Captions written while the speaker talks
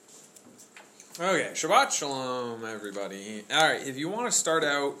Okay, Shabbat Shalom, everybody. All right, if you want to start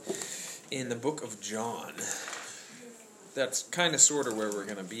out in the book of John, that's kind of sort of where we're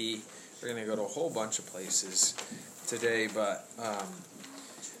going to be. We're going to go to a whole bunch of places today, but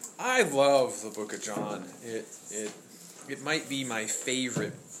I love the book of John. It might be my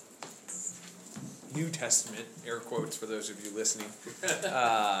favorite New Testament, air quotes for those of you listening,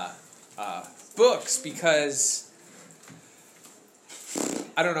 books, because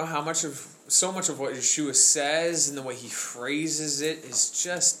I don't know how much of so much of what Yeshua says and the way he phrases it is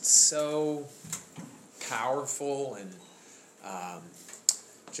just so powerful and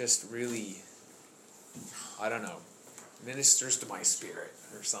just really, I don't know, ministers to my spirit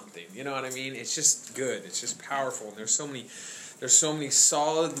or something. You know what I mean? It's just good. It's just powerful. And there's so many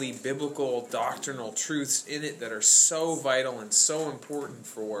solidly biblical doctrinal truths in it that are so vital and so important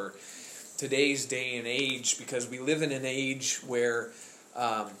for today's day and age, because we live in an age where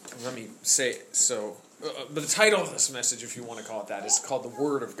let me say so. But the title of this message, if you want to call it that, is called the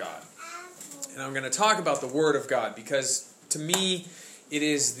Word of God. And I'm going to talk about the Word of God because, to me, it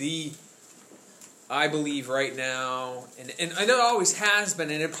is I believe right now, and I know it always has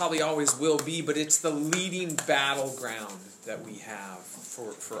been, and it probably always will be, but it's the leading battleground that we have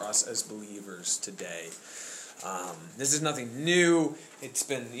for us as believers today. This is nothing new. It's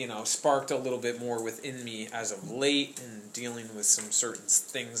been, sparked a little bit more within me as of late and dealing with some certain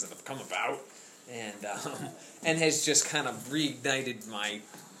things that have come about, and has just kind of reignited my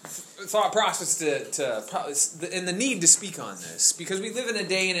thought process and the need to speak on this, because we live in a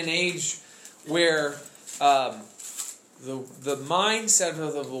day and an age where the mindset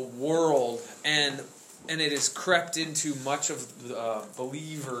of the world and it has crept into much of the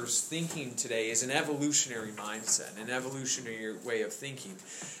believers' thinking today is an evolutionary mindset, an evolutionary way of thinking.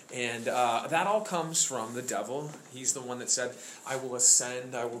 And that all comes from the devil. He's the one that said, I will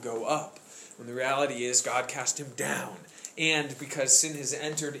ascend, I will go up. When the reality is God cast him down. And because sin has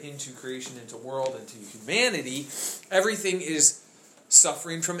entered into creation, into world, into humanity, everything is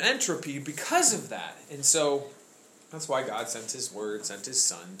suffering from entropy because of that. And so that's why God sent his word, sent his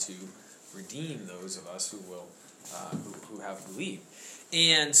son to redeem those of us who will, who have believed.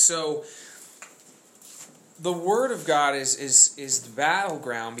 And so the Word of God is the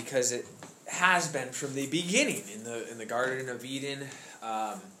battleground, because it has been from the beginning. In the Garden of Eden,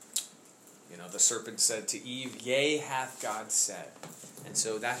 the serpent said to Eve, "Yea, hath God said." And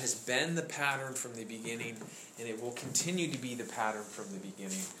so that has been the pattern from the beginning, and it will continue to be the pattern from the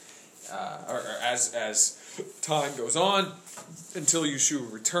beginning. Or as time goes on until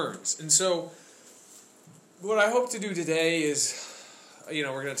Yeshua returns. And so what I hope to do today is,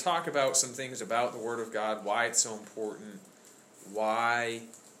 we're going to talk about some things about the Word of God, why it's so important, why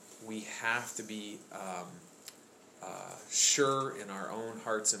we have to be sure in our own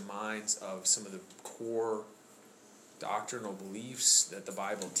hearts and minds of some of the core doctrinal beliefs that the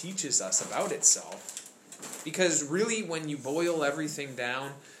Bible teaches us about itself. Because really, when you boil everything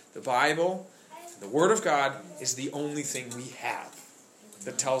down, the Bible, the Word of God, is the only thing we have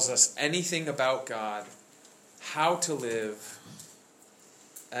that tells us anything about God, how to live,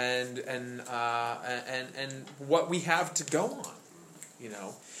 and what we have to go on,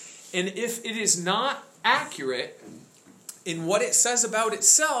 And if it is not accurate in what it says about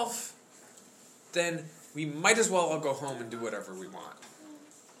itself, then we might as well all go home and do whatever we want,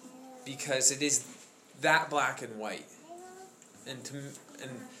 because it is that black and white. And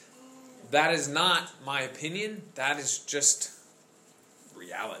that is not my opinion. That is just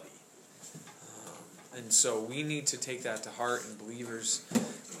reality. And so we need to take that to heart, and believers,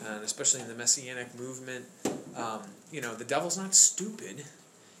 and especially in the Messianic movement. The devil's not stupid.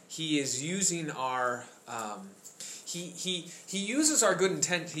 He is using our he uses our good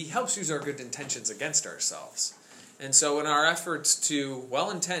intent. He helps use our good intentions against ourselves. And so in our efforts to,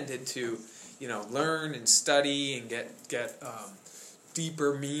 well-intended, to learn and study and get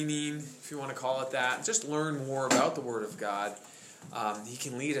deeper meaning, if you want to call it that, just learn more about the Word of God, he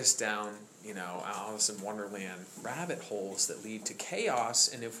can lead us down, Alice in Wonderland rabbit holes that lead to chaos.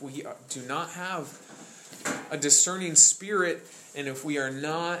 And if we do not have a discerning spirit, and if we are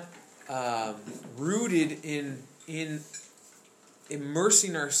not rooted in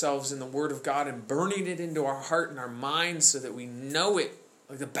immersing ourselves in the Word of God and burning it into our heart and our minds so that we know it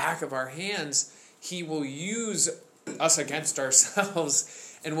like the back of our hands, he will use us against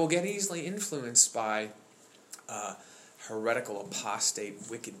ourselves, and we'll get easily influenced by heretical, apostate,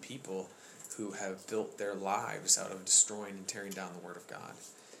 wicked people who have built their lives out of destroying and tearing down the Word of God.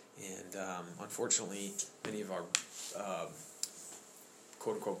 And unfortunately, many of our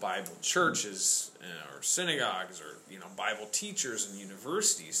quote-unquote Bible churches or synagogues or Bible teachers and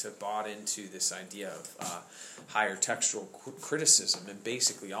universities have bought into this idea of higher textual criticism, and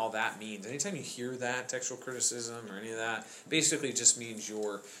basically all that means, anytime you hear that, textual criticism or any of that, basically it just means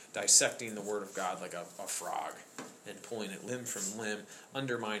you're dissecting the Word of God like a frog and pulling it limb from limb,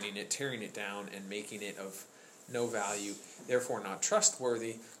 undermining it, tearing it down, and making it of no value, therefore not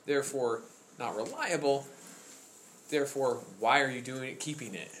trustworthy, therefore not reliable. Therefore, why are you doing it,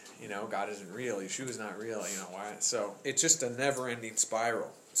 keeping it? God isn't real. Yeshua is not real. Why? So it's just a never-ending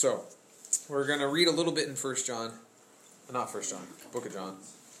spiral. So we're going to read a little bit in Book of John,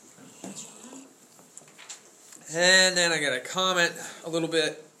 and then I got to comment a little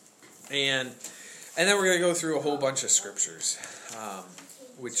bit, and then we're going to go through a whole bunch of scriptures,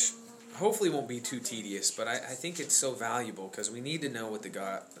 which hopefully won't be too tedious. But I think it's so valuable because we need to know what the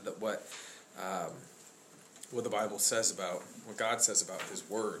Bible says about, what God says about His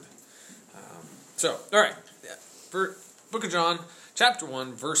Word. All right. Book of John, chapter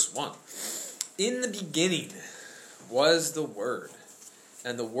 1, verse 1. In the beginning was the Word,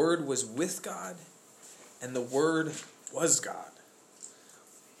 and the Word was with God, and the Word was God.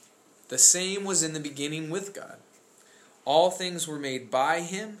 The same was in the beginning with God. All things were made by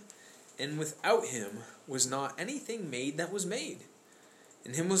Him, and without Him was not anything made that was made.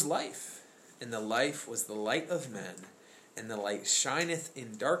 In Him was life, and the life was the light of men, and the light shineth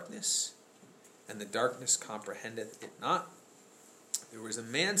in darkness, and the darkness comprehendeth it not. There was a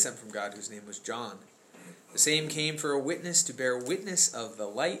man sent from God whose name was John. The same came for a witness, to bear witness of the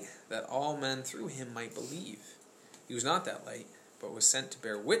light, that all men through him might believe. He was not that light, but was sent to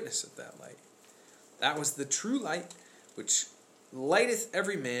bear witness of that light. That was the true light, which lighteth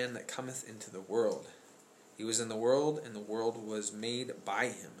every man that cometh into the world. He was in the world, and the world was made by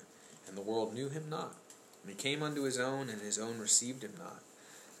him, and the world knew him not. And he came unto his own, and his own received him not.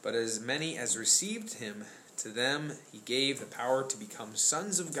 But as many as received him, to them he gave the power to become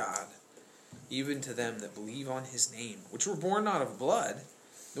sons of God, even to them that believe on his name, which were born not of blood,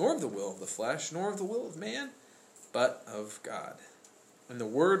 nor of the will of the flesh, nor of the will of man, but of God. And the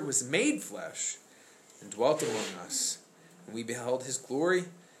Word was made flesh, and dwelt among us. And we beheld his glory,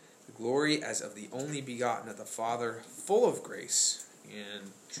 the glory as of the only begotten of the Father, full of grace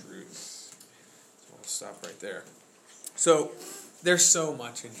and truth. So we'll stop right there. So there's so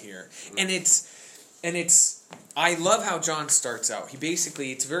much in here, and it's I love how John starts out.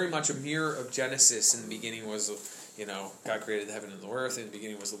 It's very much a mirror of Genesis. In the beginning was, God created the heaven and the earth. In the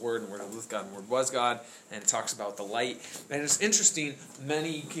beginning was the Word, and the Word was with God, and the Word was God. And it talks about the light. And it's interesting.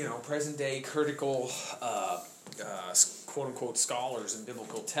 Many, present day critical, quote unquote scholars in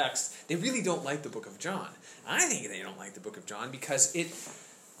biblical texts, they really don't like the Book of John. I think they don't like the Book of John because it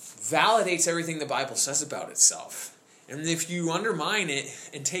validates everything the Bible says about itself. And if you undermine it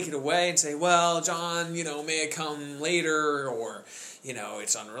and take it away and say, well, John, may have come later, or,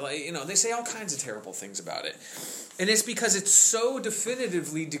 it's unrelated, they say all kinds of terrible things about it. And it's because it so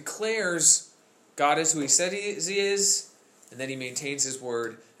definitively declares God is who he said he is, and that he maintains his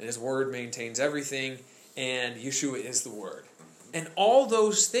word, and his word maintains everything, and Yeshua is the word. And all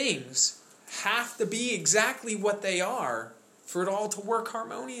those things have to be exactly what they are for it all to work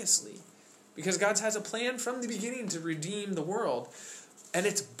harmoniously. Because God has a plan from the beginning to redeem the world, and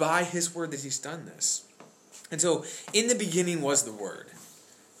it's by his word that he's done this. And so, in the beginning was the Word.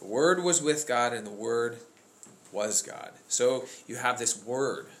 The Word was with God, and the Word was God. So, you have this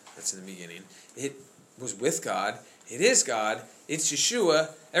Word that's in the beginning. It was with God. It is God. It's Yeshua.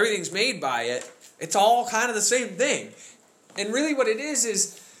 Everything's made by it. It's all kind of the same thing. And really what it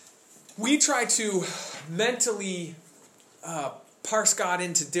is we try to mentally parse God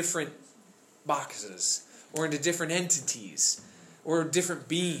into different boxes, or into different entities, or different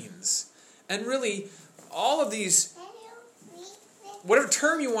beings. And really, all of these, whatever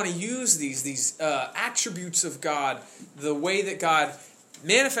term you want to use, these attributes of God, the way that God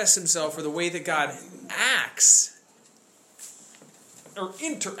manifests himself, or the way that God acts, or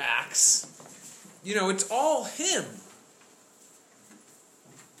interacts, it's all him.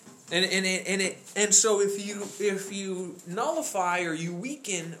 And so if you nullify, or you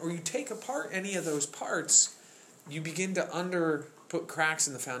weaken, or you take apart any of those parts, you begin to put cracks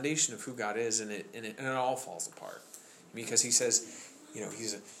in the foundation of who God is, and it all falls apart. Because he says,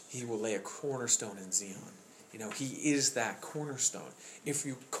 he will lay a cornerstone in Zion. He is that cornerstone. If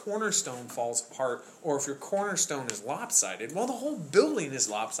your cornerstone falls apart, or if your cornerstone is lopsided, well, the whole building is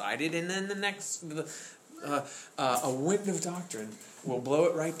lopsided, and then a wind of doctrine will blow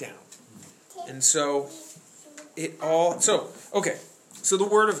it right down. And so so the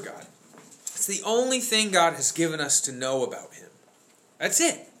Word of God. It's the only thing God has given us to know about him That's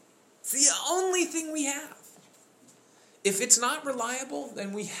it. It's the only thing we have. If it's not reliable,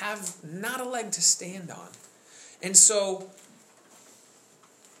 then we have not a leg to stand on. And so,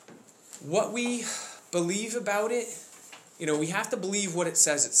 what we believe about it, we have to believe what it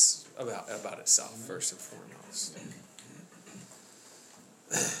says it's about itself, first and foremost.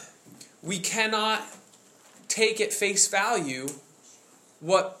 We cannot take at face value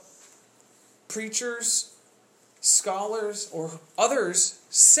what preachers, scholars, or others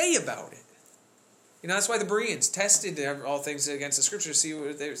say about it. That's why the Bereans tested all things against the Scripture to see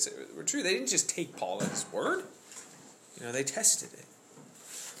what they were true. They didn't just take Paul at his word. They tested it.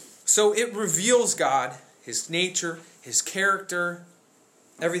 So it reveals God, His nature, His character,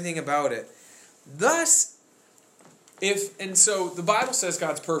 everything about it. Thus, so the Bible says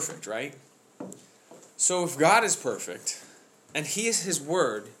God's perfect, right? So if God is perfect, and He is His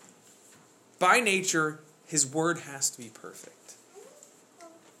Word, by nature, His Word has to be perfect.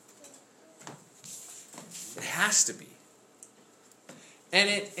 It has to be.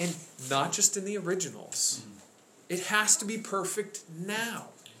 And not just in the originals. It has to be perfect now.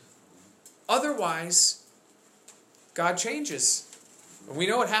 Otherwise, God changes. And we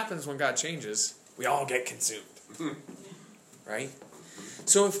know what happens when God changes. We all get consumed. Right?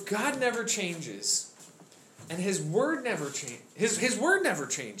 So if God never changes, and His Word never changes, His Word never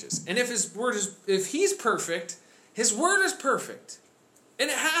changes. And if He's perfect, His Word is perfect. And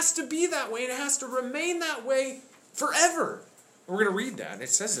it has to be that way, and it has to remain that way forever. And we're going to read that. It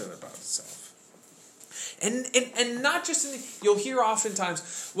says it about itself. And not just you'll hear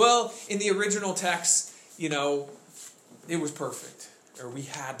oftentimes, well, in the original text, it was perfect. Or we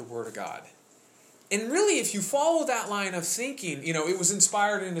had the Word of God. And really, if you follow that line of thinking, it was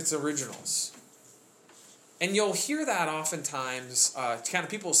inspired in its originals. And you'll hear that oftentimes, kind of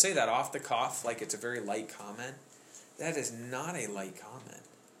people say that off the cuff, like it's a very light comment. That is not a light comment.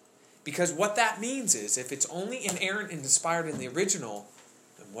 Because what that means is, if it's only inerrant and inspired in the original,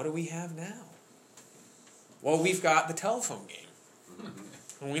 then what do we have now? Well, we've got the telephone game.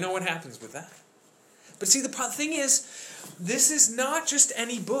 And we know what happens with that. But see, the thing is, this is not just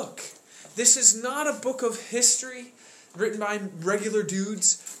any book. This is not a book of history written by regular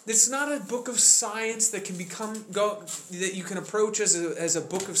dudes. It's not a book of science that can that you can approach as a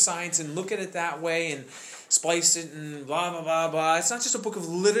book of science and look at it that way and splice it and blah, blah, blah, blah. It's not just a book of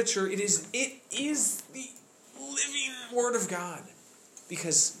literature. It is the living Word of God.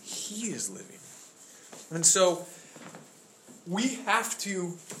 Because He is living. And so, we have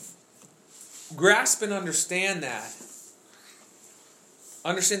to grasp and understand that.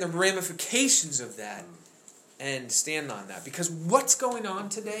 Understand the ramifications of that. And stand on that. Because what's going on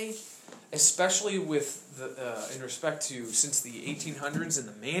today, especially with in respect to since the 1800s and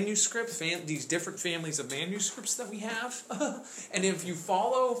the manuscript, these different families of manuscripts that we have, and if you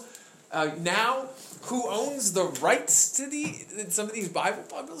follow now who owns the rights to some of these Bible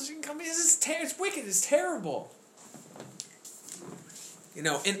publishing companies, it's wicked, it's terrible. And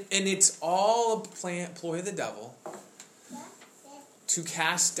it's all a ploy of the devil to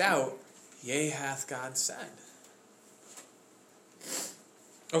cast doubt, yea, hath God said.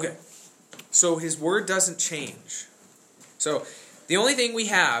 Okay, so His Word doesn't change. So the only thing we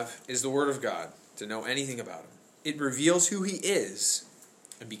have is the Word of God to know anything about Him. It reveals who He is,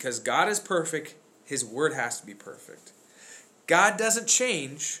 and because God is perfect, His Word has to be perfect. God doesn't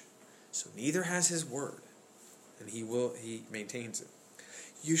change, so neither has His Word, and He maintains it.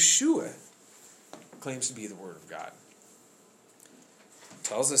 Yeshua claims to be the Word of God.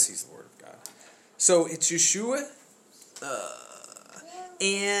 Tells us He's the Word of God. So it's Yeshua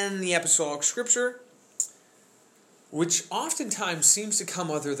and the apostolic scripture, which oftentimes seems to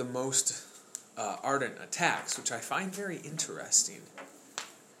come under the most ardent attacks, which I find very interesting.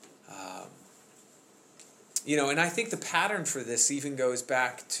 And I think the pattern for this even goes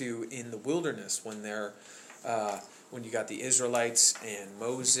back to in the wilderness when when you got the Israelites and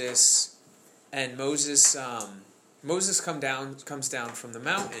Moses, Moses comes down from the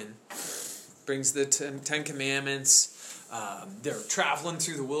mountain, brings the Ten Commandments. They're traveling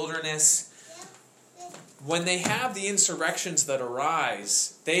through the wilderness. When they have the insurrections that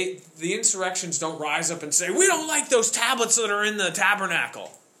arise, the insurrections don't rise up and say, we don't like those tablets that are in the tabernacle.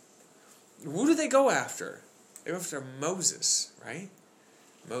 Who do they go after? They go after Moses, right?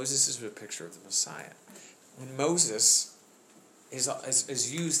 Moses is a picture of the Messiah. When Moses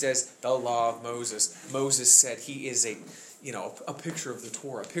is used as the law of Moses, Moses said he is a picture of the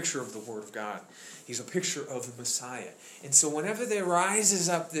Torah, a picture of the Word of God. He's a picture of the Messiah. And so whenever there rises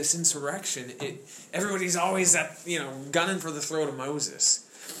up this insurrection, everybody's always gunning for the throat of Moses.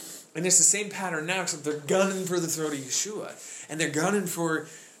 And it's the same pattern now, except they're gunning for the throat of Yeshua. And they're gunning for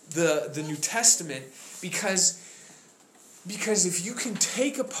the New Testament because if you can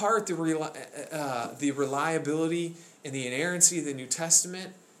take apart the reliability and the inerrancy of the New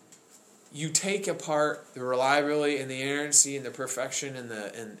Testament, you take apart the reliability and the inerrancy and the perfection and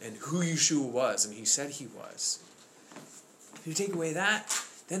who Yeshua was and he said he was. If you take away that,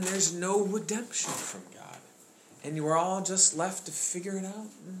 then there's no redemption from God. And you are all just left to figure it out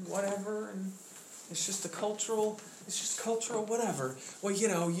and whatever, and it's just cultural whatever. Well,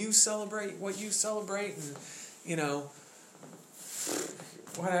 you celebrate what you celebrate, and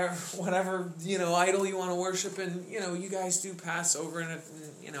whatever idol you want to worship, and you guys do Passover, and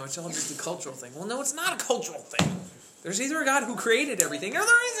it's all just a cultural thing. Well, no, it's not a cultural thing. There's either a God who created everything, or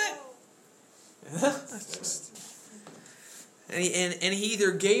there isn't. That's just, and he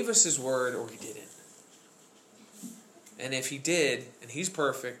either gave us his word or he didn't. And if he did, and he's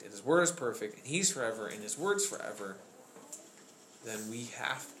perfect, and his word is perfect, and he's forever, and his word's forever, then we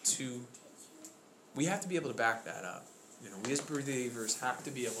have to be able to back that up. We as believers have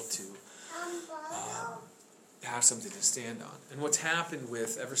to be able to have something to stand on. And what's happened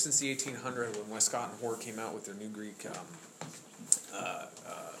ever since the 1800s, when Westcott and Hoare came out with their New Greek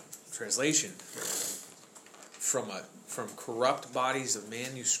translation, from corrupt bodies of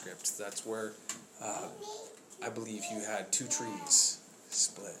manuscripts, that's where I believe you had two trees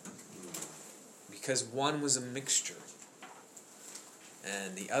split. Because one was a mixture,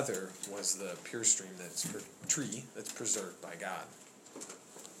 and the other was the pure stream tree that's preserved by God.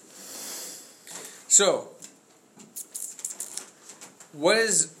 So, what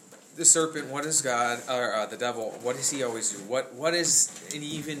is the serpent? What is God, or the devil? What does he always do? What is, and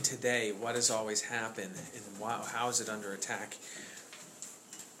even today, what has always happened, and how is it under attack?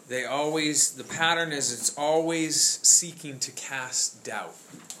 The pattern is it's always seeking to cast doubt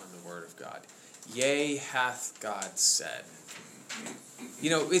on the word of God. Yea, hath God said.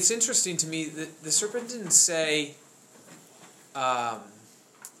 It's interesting to me that the serpent didn't say,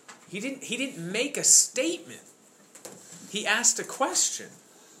 he didn't make a statement. He asked a question.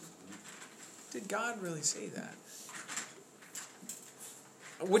 Did God really say that?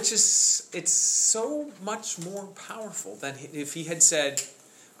 It's so much more powerful than if he had said,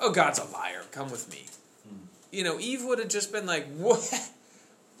 oh, God's a liar, come with me. Eve would have just been like, what?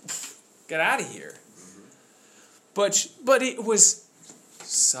 Get out of here. But it was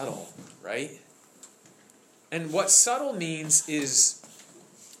subtle, right? And what subtle means is,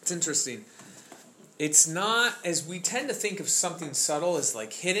 it's interesting. It's not, as we tend to think of something subtle as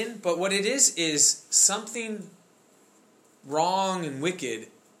like hidden, but what it is something wrong and wicked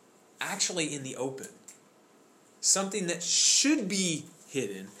actually in the open. Something that should be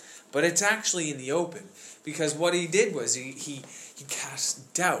hidden, but it's actually in the open. Because what he did was he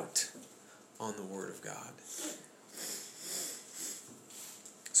cast doubt on the word of God.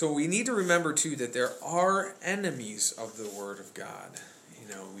 So we need to remember too that there are enemies of the word of God.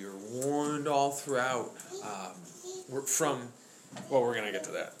 We were warned all throughout we're going to get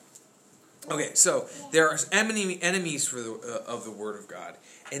to that. Okay, so there are enemies of the word of God.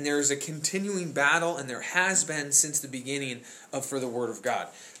 And there is a continuing battle, and there has been since the beginning for the word of God.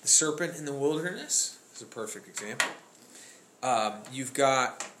 The serpent in the wilderness is a perfect example. You've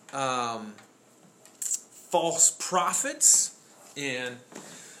got false prophets, and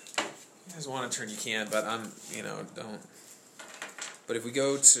you guys want to turn, you can, but don't. But if we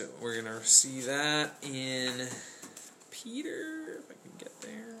go to, we're going to see that in Peter, if I can get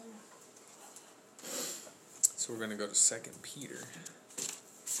there. So we're going to go to 2 Peter.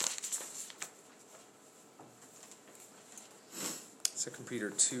 2 Peter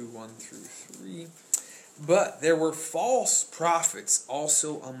 2, 1 through 3. But there were false prophets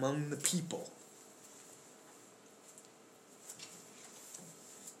also among the people.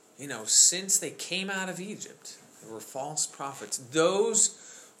 Since they came out of Egypt, there were false prophets. Those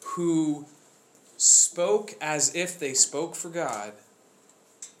who spoke as if they spoke for God,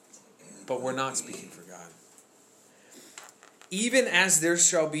 but were not speaking for God. Even as there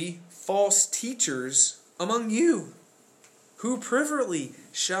shall be false teachers among you, who privily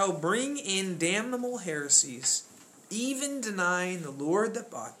shall bring in damnable heresies, even denying the Lord that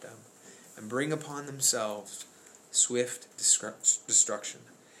bought them, and bring upon themselves swift destruction.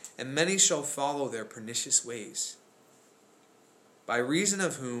 And many shall follow their pernicious ways, by reason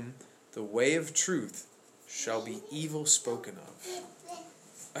of whom the way of truth shall be evil spoken of.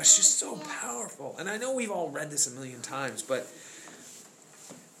 It's just so powerful. And I know we've all read this a million times, but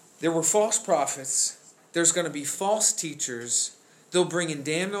there were false prophets. There's going to be false teachers. They'll bring in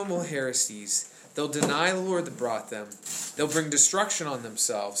damnable heresies. They'll deny the Lord that brought them. They'll bring destruction on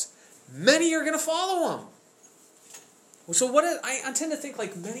themselves. many are going to follow him. So I tend to think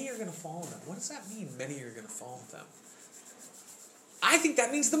like many are going to follow them. What does that mean, many are going to follow them? I think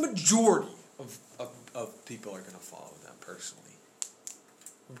that means the majority of people are going to follow them personally.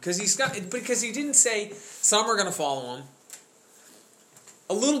 Because he didn't say some are going to follow him.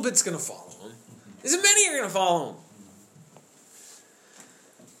 A little bit's going to follow him. Is it many are going to follow him?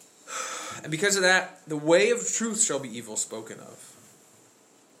 And because of that, the way of truth shall be evil spoken of.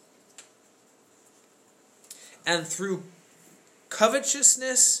 And through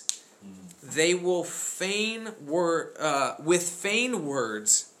covetousness, they will with feigned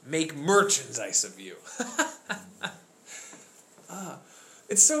words make merchandise of you.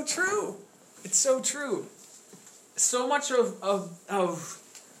 It's so true. It's so true. So much of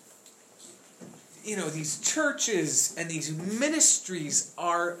these churches and these ministries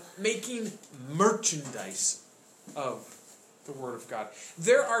are making merchandise of the Word of God.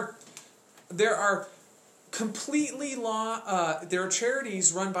 There are there are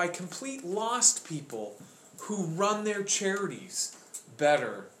charities run by complete lost people who run their charities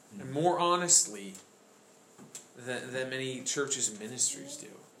better and more honestly than many churches and ministries do.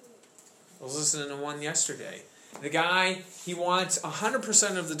 I was listening to one yesterday. The guy, he wants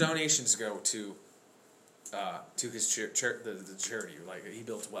 100% of the donations to go to his the charity. Like, he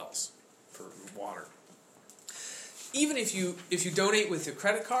builds wells for water. Even if you donate with a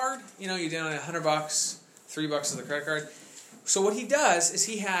credit card, you donate $100, $3 of the credit card. So what he does is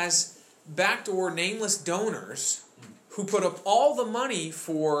he has backdoor nameless donors who put up all the money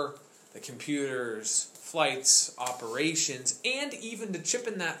for the computers, flights, operations, and even to chip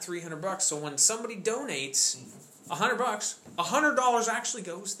in that $300. So when somebody donates $100, $100 actually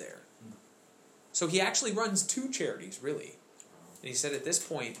goes there. So he actually runs two charities, really. And he said at this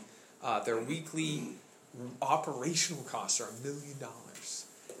point, their weekly operational costs are $1 million.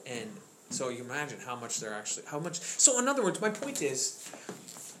 And so you imagine how much. So in other words, my point is,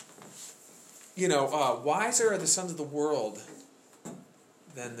 wiser are the sons of the world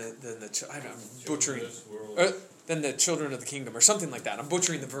than than the children of the kingdom, or something like that. I'm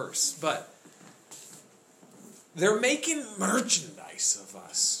butchering the verse, but they're making merchandise of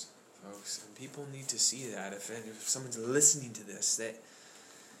us, folks, and people need to see that. If someone's listening to this, that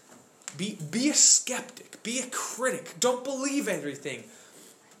be a skeptic, be a critic. Don't believe everything.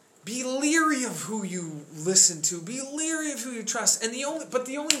 Be leery of who you listen to. Be leery of who you trust. And the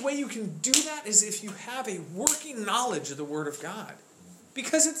only way you can do that is if you have a working knowledge of the Word of God.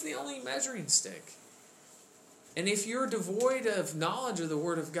 Because it's the only measuring stick. And if you're devoid of knowledge of the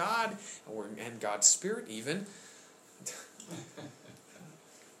Word of God, and God's Spirit even,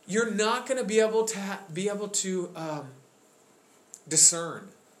 you're not going to be able to discern,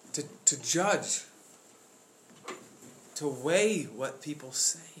 to judge, to weigh what people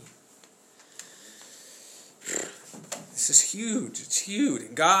say. This is huge. It's huge.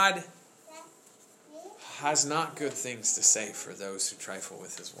 And God has not good things to say for those who trifle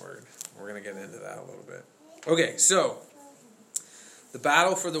with His Word. We're going to get into that a little bit. Okay, so the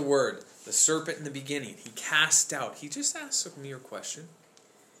battle for the Word. The serpent in the beginning. He cast out. He just asked a mere question.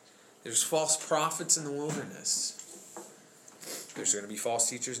 There's false prophets in the wilderness. There's going to be false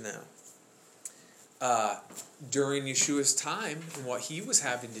teachers now. During Yeshua's time, and what he was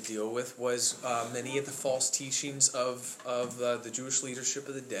having to deal with was many of the false teachings of the Jewish leadership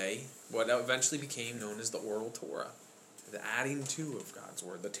of the day, what eventually became known as the Oral Torah, the adding to of God's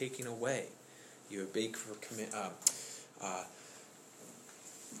Word, the taking away. You have baked for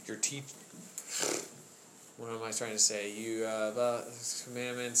your teach. What am I trying to say? You have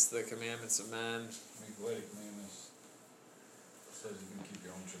commandments, the commandments of man. Commandments. Says you can keep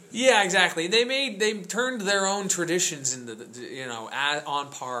your own traditions. Yeah, exactly. They turned their own traditions into on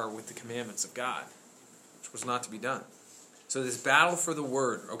par with the commandments of God, which was not to be done. So this battle for the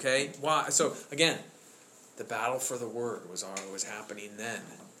Word, okay? Why? So again, the battle for the Word was happening then.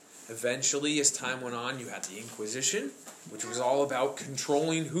 Eventually, as time went on, you had the Inquisition, which was all about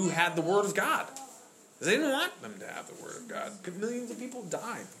controlling who had the Word of God. They didn't want them to have the Word of God. Millions of people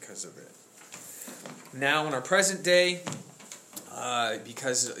died because of it. Now, in our present day,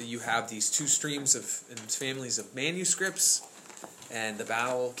 because you have these two streams and families of manuscripts, and the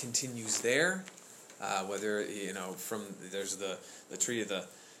battle continues there. Whether there's the tree of the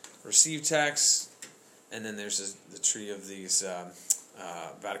received text, and then there's the tree of these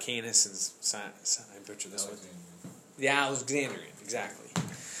Vaticanus and I butchered this one. The Alexandrian, exactly.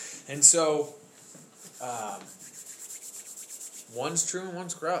 And so, one's true and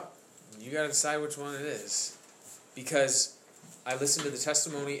one's corrupt. You got to decide which one it is, because I listened to the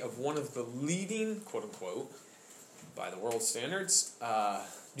testimony of one of the leading, quote-unquote, by the world standards,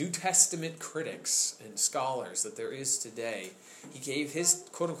 New Testament critics and scholars that there is today. He gave his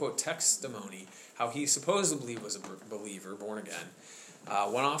quote-unquote testimony, how he supposedly was a believer, born again,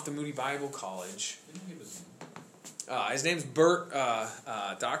 went off to Moody Bible College. Didn't he give his name? His name's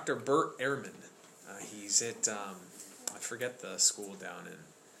Dr. Bert Ehrman. He's at, I forget the school down in.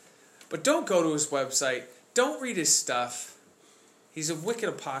 But don't go to his website. Don't read his stuff. He's a wicked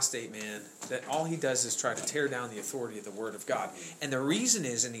apostate man that all he does is try to tear down the authority of the Word of God. And the reason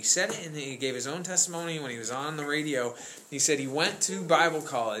is, and he said it, and he gave his own testimony when he was on the radio, he said he went to Bible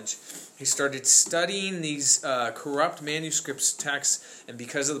college, he started studying these corrupt manuscripts texts, and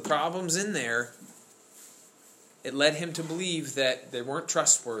because of the problems in there, it led him to believe that they weren't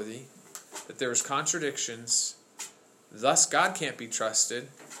trustworthy, that there was contradictions, thus God can't be trusted,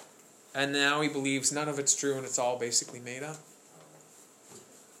 and now he believes none of it's true and it's all basically made up.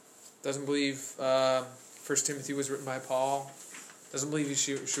 Doesn't believe 1 Timothy was written by Paul. Doesn't believe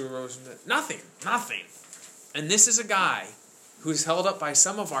Yeshua rose from the dead. Nothing. And this is a guy who is held up by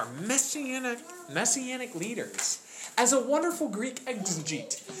some of our messianic leaders as a wonderful Greek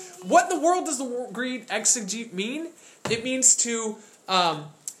exegete. What in the world does the Greek exegete mean? It means to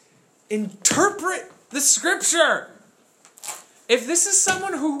interpret the Scripture. If this is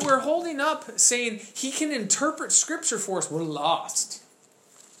someone who we're holding up saying he can interpret Scripture for us, we're lost.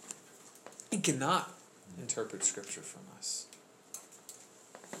 He cannot interpret Scripture from us.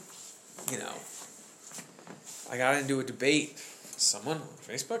 You know, I got into a debate with someone on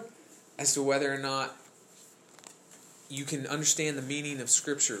Facebook as to whether or not you can understand the meaning of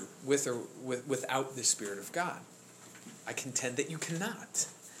Scripture with or without the Spirit of God. I contend that you cannot.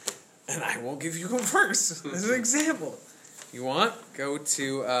 And I will give you a verse as an example. If you want, go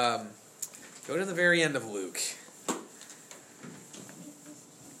to the very end of Luke.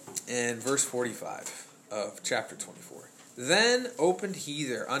 And verse 45 of chapter 24. Then opened he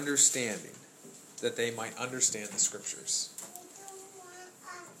their understanding, that they might understand the Scriptures.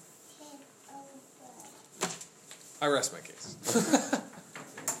 I rest my case.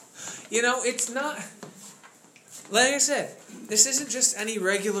 You know, it's not... Like I said, this isn't just any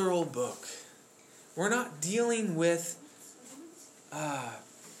regular old book. We're not dealing with a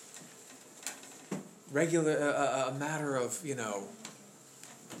matter of,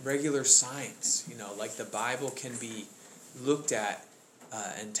 regular science, like the Bible can be looked at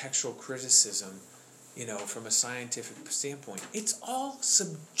in textual criticism, from a scientific standpoint. It's all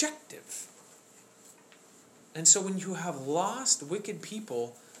subjective. And so when you have lost, wicked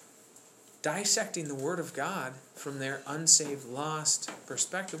people dissecting the Word of God from their unsaved, lost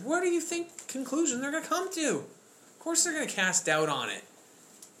perspective, where do you think conclusion they're going to come to? Of course they're going to cast doubt on it.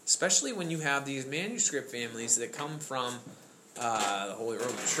 Especially when you have these manuscript families that come from the Holy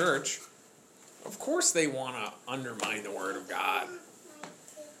Roman Church. Of course they want to undermine the Word of God.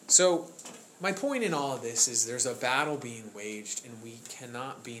 So, my point in all of this is there's a battle being waged, and we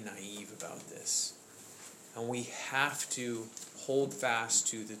cannot be naive about this. And we have to hold fast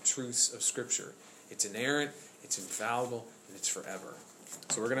to the truths of Scripture. It's inerrant, it's infallible, and it's forever.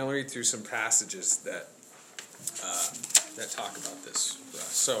 So we're going to read through some passages that talk about this for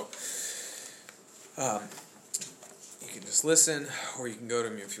us. So, you can just listen, or you can go to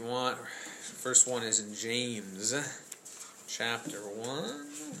me if you want. First one is in James, chapter 1.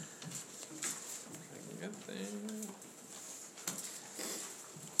 I can get there.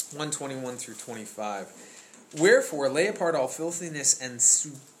 1:21 through 25. Wherefore, lay apart all filthiness and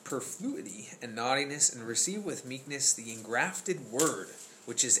superfluity and naughtiness, and receive with meekness the engrafted word,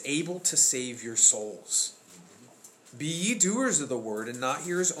 which is able to save your souls. Be ye doers of the word, and not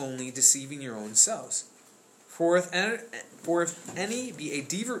hearers only, deceiving your own selves. For if any be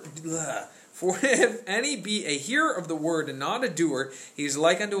a hearer of the word and not a doer, he is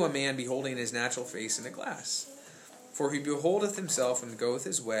like unto a man beholding his natural face in a glass. For he beholdeth himself and goeth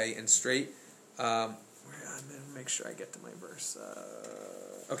his way, and straight. I'm going to make sure I get to my verse.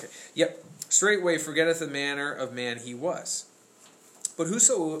 Straightway forgetteth the manner of man he was. But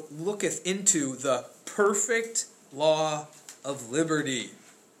whoso looketh into the perfect law of liberty,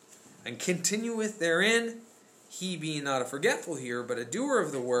 and continueth therein, he being not a forgetful hearer, but a doer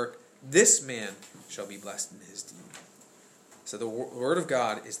of the work, this man shall be blessed in his deed. So the Word of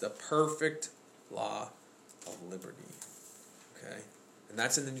God is the perfect law of liberty. Okay? And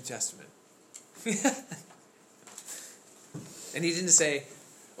that's in the New Testament. And he didn't say,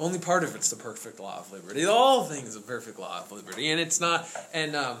 only part of it's the perfect law of liberty. All things the perfect law of liberty. And it's not,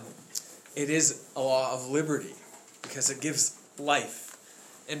 and it is a law of liberty, because it gives life.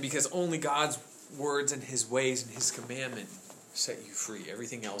 And because only God's words and His ways and His commandment set you free.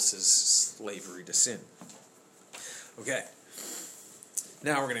 Everything else is slavery to sin. Okay.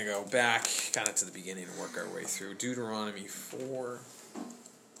 Now we're going to go back kind of to the beginning and work our way through Deuteronomy 4.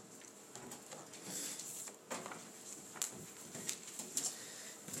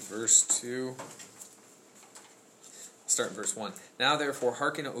 Verse 2. Start in verse 1. Now therefore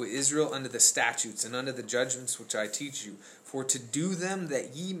hearken, O Israel, unto the statutes and unto the judgments which I teach you, for to do them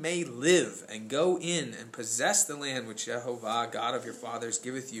that ye may live, and go in and possess the land which Jehovah God of your fathers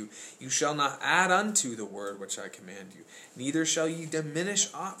giveth you. You shall not add unto the word which I command you, neither shall ye diminish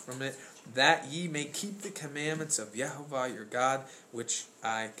aught from it, that ye may keep the commandments of Jehovah your God, which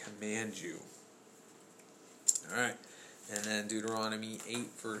I command you. Alright, and then Deuteronomy 8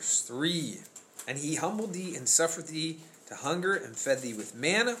 verse 3. And he humbled thee and suffered thee to hunger, and fed thee with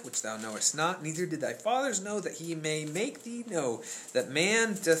manna, which thou knowest not, neither did thy fathers know, that he may make thee know that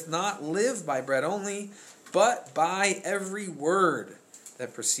man doth not live by bread only, but by every word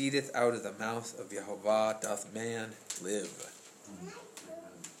that proceedeth out of the mouth of Jehovah doth man live.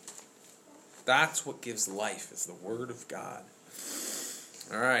 That's what gives life, is the word of God.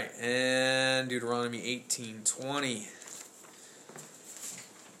 Alright, and Deuteronomy 18:20.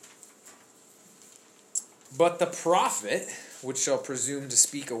 But the prophet, which shall presume to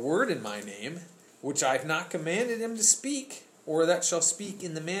speak a word in my name, which I have not commanded him to speak, or that shall speak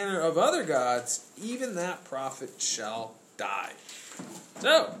in the manner of other gods, even that prophet shall die.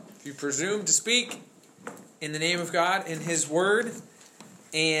 So, if you presume to speak in the name of God, in his word,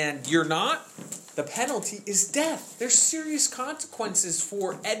 and you're not, the penalty is death. There's serious consequences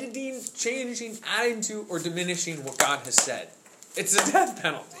for editing, changing, adding to, or diminishing what God has said. It's a death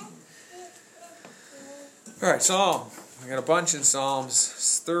penalty. Alright, Psalm. We got a bunch in Psalms.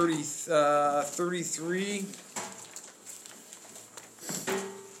 33,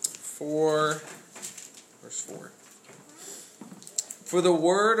 4, verse 4. For the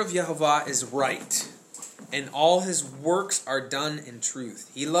word of Jehovah is right, and all his works are done in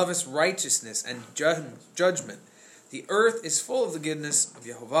truth. He loveth righteousness and judgment. The earth is full of the goodness of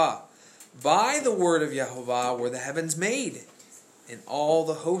Jehovah. By the word of Jehovah were the heavens made, and all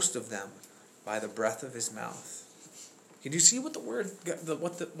the host of them by the breath of his mouth. Can you see what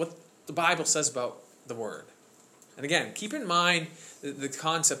what the Bible says about the word? And again, keep in mind the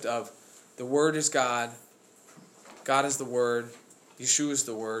concept of the word is God, God is the word, Yeshua is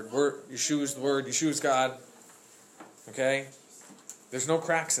the word, Yeshua is the word, Yeshua is God. Okay? There's no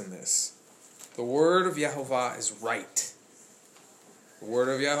cracks in this. The word of Jehovah is right. The word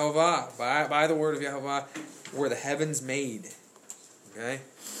of Jehovah, by the word of Jehovah were the heavens made. Okay?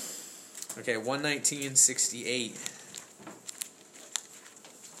 Okay, 119:68.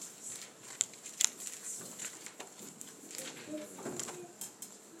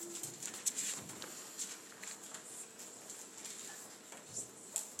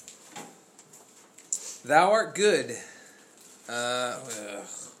 Thou art good. I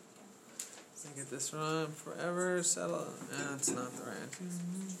get this wrong. Forever settle. No, it's not the right.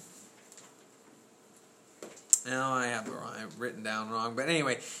 No, I have it wrong. I've written down wrong. But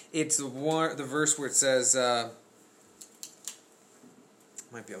anyway, it's the verse where it says,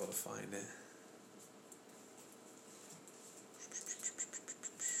 might be able to find it.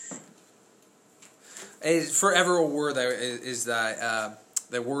 It's forever a word that is that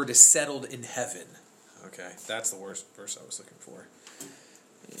the word is settled in heaven. Okay, that's the verse I was looking for.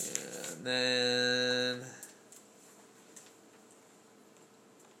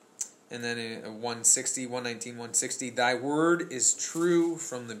 And then in 119, thy word is true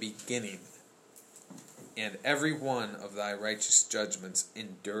from the beginning, and every one of thy righteous judgments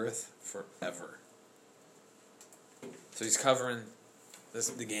endureth forever. So he's covering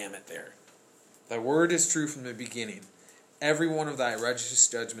the gamut there. Thy word is true from the beginning. Every one of thy righteous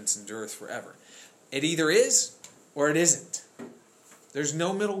judgments endureth forever. It either is or it isn't. There's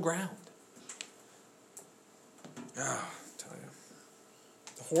no middle ground.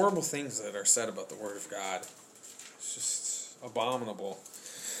 Horrible things that are said about the Word of God. It's just abominable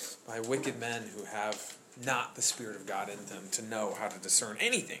by wicked men who have not the Spirit of God in them to know how to discern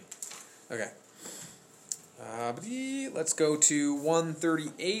anything. Okay. Let's go to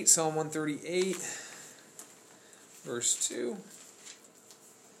 138, Psalm 138, verse 2.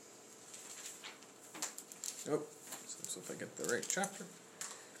 Oh, so if I get the right chapter.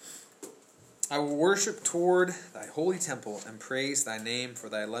 I will worship toward thy holy temple and praise thy name for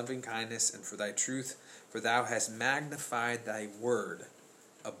thy loving kindness and for thy truth, for thou hast magnified thy word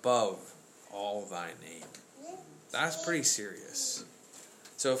above all thy name. That's pretty serious.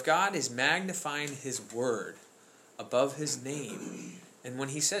 So if God is magnifying his word above his name, and when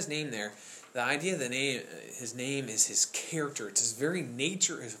he says name there, The idea of his name is his character. It's his very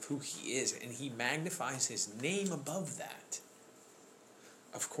nature of who he is, and he magnifies his name above that.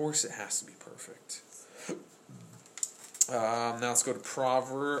 Of course it has to be perfect. Now let's go to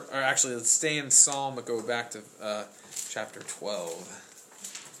Proverbs, or actually let's stay in Psalm, but go back to chapter 12.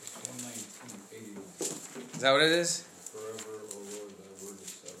 119:81. Is that what it is? Forever, O Lord, thy word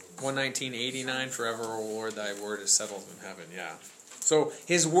is settled. 119:89, forever, O Lord, thy word is settled in heaven. Yeah. So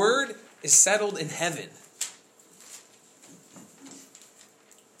his word is settled in heaven.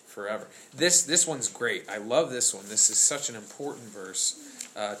 Forever. This one's great. I love this one. This is such an important verse.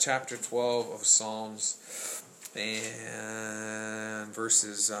 Chapter 12 of Psalms, and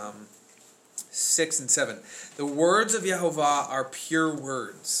verses 6 and 7. The words of Yehovah are pure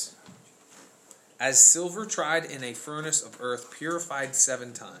words, as silver tried in a furnace of earth, purified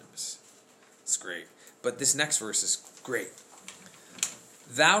 7 times. It's great. But this next verse is great.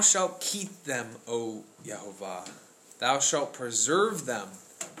 Thou shalt keep them, O Yehovah. Thou shalt preserve them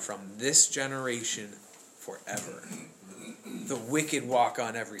from this generation forever. The wicked walk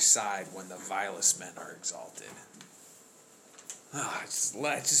on every side when the vilest men are exalted.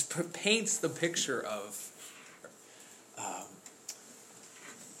 It just paints the picture of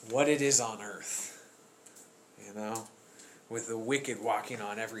what it is on earth, you know, with the wicked walking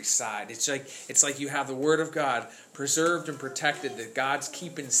on every side. It's like you have the Word of God preserved and protected, that God's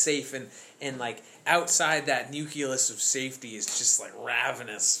keeping safe, and like outside that nucleus of safety is just like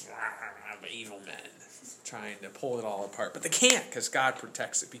ravenous evil men trying to pull it all apart. But they can't, because God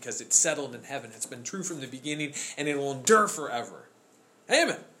protects it, because it's settled in heaven. It's been true from the beginning, and it will endure forever.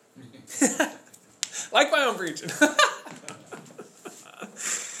 Amen. Like my own preaching.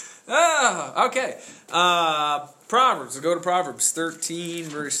 Okay. Proverbs. We'll go to Proverbs 13,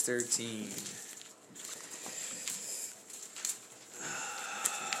 verse 13.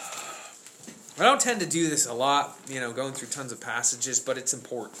 I don't tend to do this a lot, going through tons of passages, but it's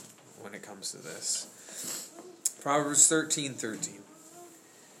important when it comes to this. Proverbs 13:13.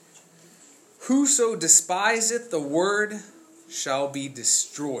 Whoso despiseth the word shall be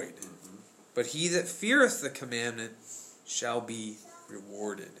destroyed, but he that feareth the commandment shall be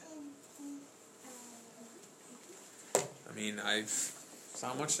rewarded. I mean, there's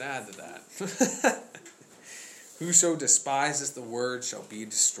not much to add to that. Whoso despiseth the word shall be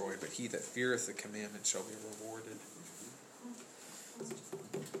destroyed, but he that feareth the commandment shall be rewarded.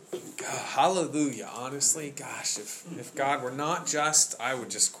 God, hallelujah. Honestly, gosh, if God were not just, I would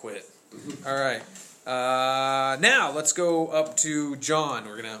just quit. All right. Now let's go up to John.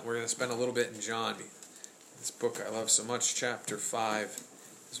 We're gonna spend a little bit in John. This book I love so much. Chapter 5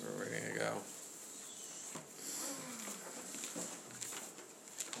 is where we're gonna go.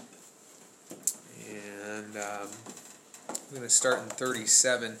 And I'm going to start in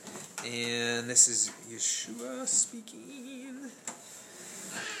 37, and this is Yeshua speaking.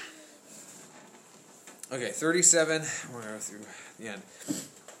 Okay, 37, we're going to go through the end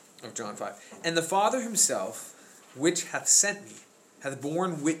of John 5. And the Father himself, which hath sent me, hath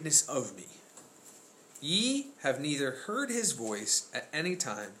borne witness of me. Ye have neither heard his voice at any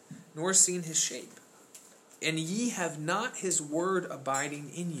time, nor seen his shape. And ye have not his word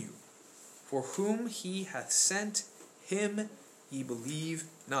abiding in you. For whom he hath sent, him ye believe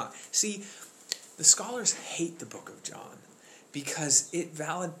not. See, the scholars hate the book of John because it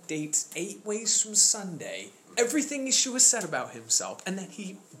validates 8 ways from Sunday everything Yeshua said about himself, and that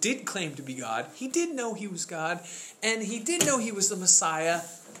he did claim to be God. He did know he was God, and he did know he was the Messiah,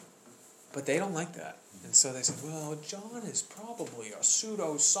 but they don't like that. And so they said, well, John is probably a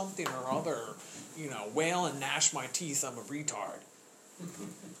pseudo something or other, wail and gnash my teeth, I'm a retard.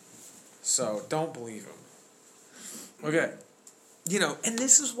 So, don't believe him. Okay. And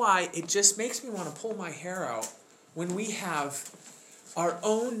this is why it just makes me want to pull my hair out when we have our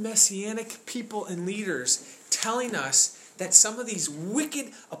own messianic people and leaders telling us that some of these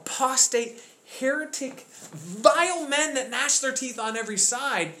wicked, apostate, heretic, vile men that gnash their teeth on every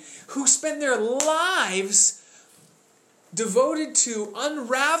side, who spend their lives devoted to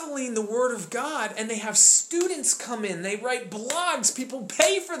unraveling the Word of God, and they have students come in, they write blogs, people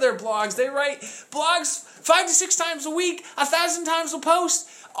pay for their blogs, they write blogs 5 to 6 times a week, 1,000 times a post,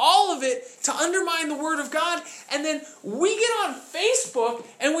 all of it to undermine the Word of God, and then we get on Facebook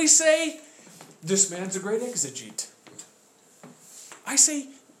and we say, this man's a great exegete. I say,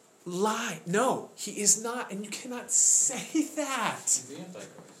 lie. No, he is not, and you cannot say that. He's the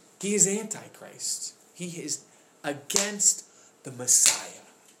Antichrist. He is Antichrist. He is against the Messiah.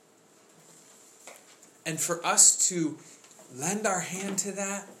 And for us to lend our hand to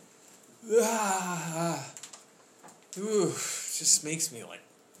that, just makes me like,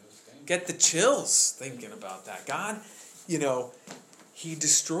 get the chills thinking about that. God, He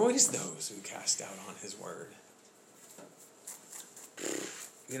destroys those who cast out on His word.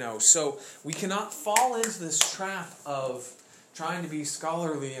 So we cannot fall into this trap of trying to be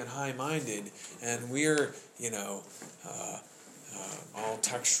scholarly and high-minded, and we're, all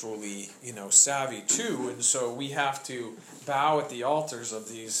textually, savvy too, and so we have to bow at the altars of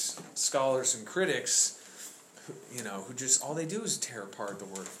these scholars and critics, who just, all they do is tear apart the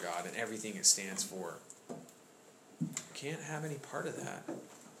Word of God and everything it stands for. You can't have any part of that,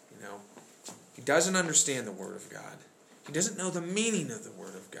 He doesn't understand the Word of God. He doesn't know the meaning of the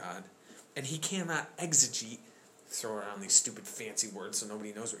Word of God, and he cannot exegete, throw around these stupid fancy words so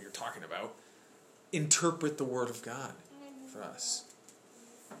nobody knows what you're talking about, interpret the Word of God for us.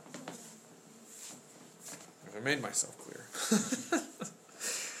 Have I made myself clear?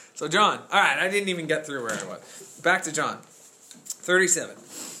 So John, alright, I didn't even get through where I was. Back to John 37.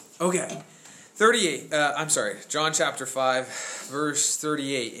 Okay. 38, John chapter 5, verse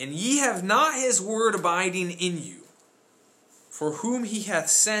 38. And ye have not his word abiding in you. For whom he hath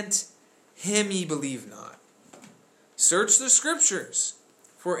sent, him ye believe not. Search the Scriptures,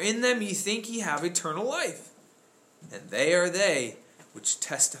 for in them ye think ye have eternal life. And they are they which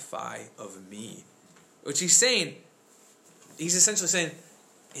testify of me. Which he's essentially saying,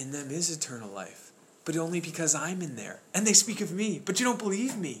 in them is eternal life, but only because I'm in there. And they speak of me, but you don't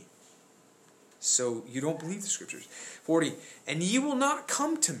believe me. So you don't believe the Scriptures. 40, and ye will not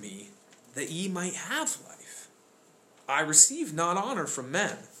come to me, that ye might have life. I receive not honor from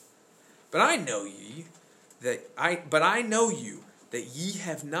men, but I know you that ye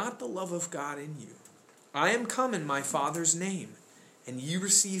have not the love of God in you. I am come in my Father's name, and ye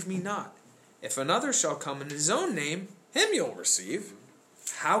receive me not. If another shall come in his own name, him you'll receive.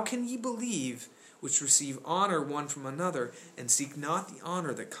 How can ye believe which receive honor one from another, and seek not the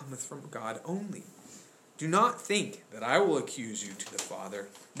honor that cometh from God only? Do not think that I will accuse you to the Father.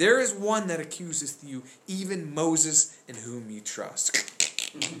 There is one that accuseth you, even Moses, in whom ye trust.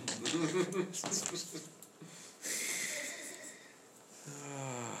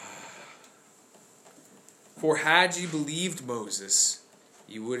 For had ye believed Moses,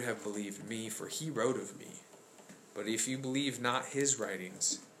 ye would have believed me, for he wrote of me. But if you believe not his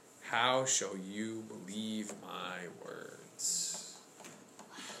writings, how shall you believe my words?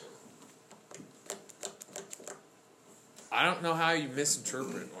 I don't know how you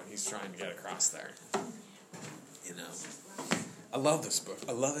misinterpret what he's trying to get across there. I love this book.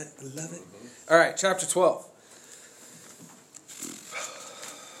 I love it. All right, chapter 12.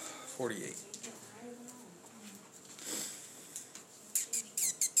 48.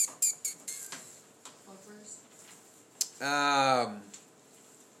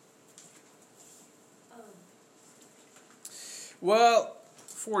 Well,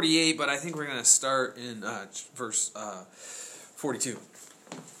 48, but I think we're going to start in verse 42.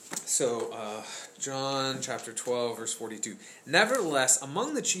 So, John chapter 12, verse 42. Nevertheless,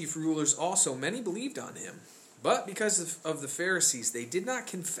 among the chief rulers also many believed on him. But because of the Pharisees, they did not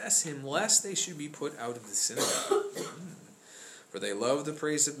confess him, lest they should be put out of the synagogue. For they love the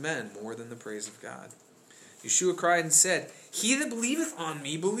praise of men more than the praise of God. Yeshua cried and said, He that believeth on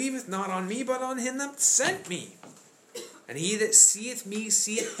me, believeth not on me, but on him that sent me. And he that seeth me,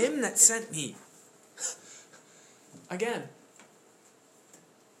 seeth him that sent me. Again,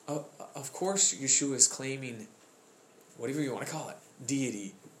 of course Yeshua is claiming, whatever you want to call it,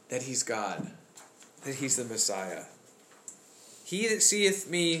 deity, that he's God, that he's the Messiah. He that seeth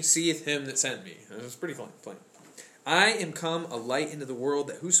me, seeth him that sent me. It's pretty plain. I am come a light into the world,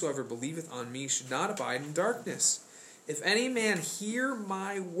 that whosoever believeth on me should not abide in darkness. If any man hear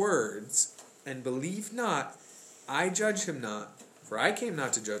my words and believe not, I judge him not, for I came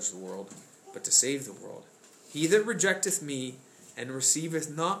not to judge the world, but to save the world. He that rejecteth me and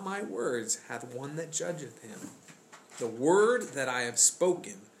receiveth not my words hath one that judgeth him. The word that I have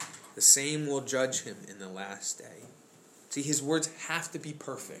spoken, the same will judge him in the last day. See, his words have to be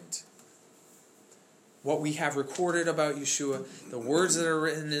perfect. What we have recorded about Yeshua, the words that are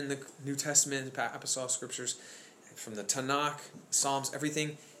written in the New Testament, Apostolic Scriptures, from the Tanakh, Psalms,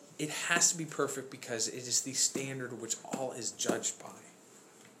 everything, it has to be perfect because it is the standard which all is judged by.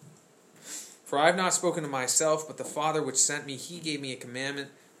 For I have not spoken of myself, but the Father which sent me, he gave me a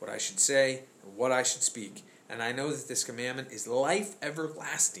commandment, what I should say and what I should speak. And I know that this commandment is life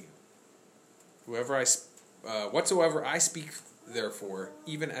everlasting. Whatsoever I speak, therefore,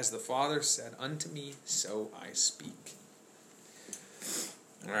 even as the Father said unto me, so I speak.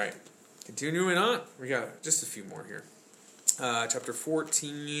 All right, continuing on. We got just a few more here. Chapter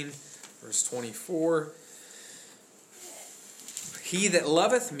 14, verse 24. He that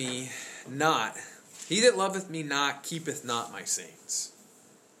loveth me not keepeth not my sayings.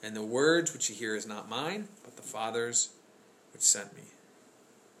 And the words which ye hear is not mine, but the Father's which sent me.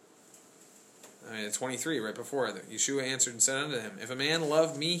 I mean, 23, right before that. Yeshua answered and said unto him, If a man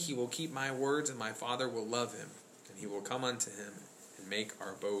love me, he will keep my words, and my Father will love him. And he will come unto him and make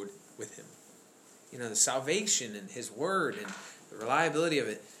our abode with him. You know, the salvation and his word and the reliability of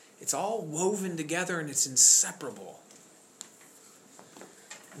it, it's all woven together and it's inseparable.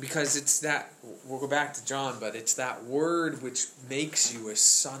 Because it's that, we'll go back to John, but it's that word which makes you a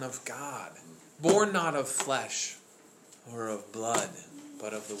son of God. Born not of flesh or of blood,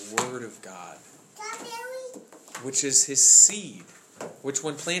 but of the word of God. Which is his seed. Which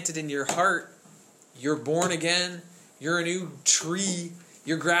when planted in your heart, you're born again. You're a new tree.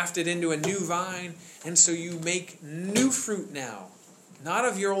 You're grafted into a new vine. And so you make new fruit now. Not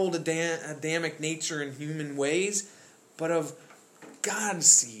of your old Adamic nature and human ways, but of God's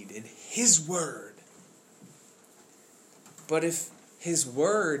seed and his word. But if his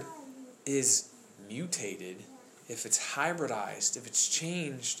word is mutated, if it's hybridized, if it's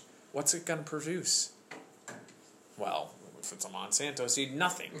changed, what's it going to produce? Well, if it's a Monsanto seed,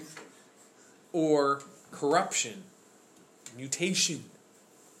 nothing. Or corruption, mutation.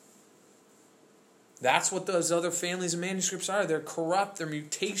 That's what those other families of manuscripts are. They're corrupt, they're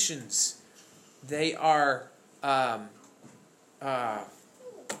mutations. They are can't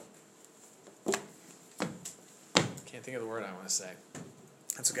think of the word I want to say.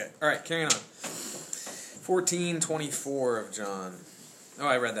 That's okay. All right, carrying on. 14:24 of John. Oh,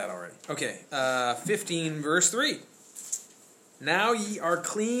 I read that already. Okay, 15 verse 3. Now ye are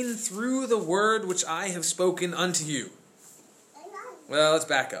clean through the word which I have spoken unto you. Well, let's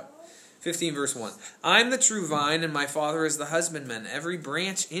back up. 15 verse 1. I am the true vine, and my Father is the husbandman. Every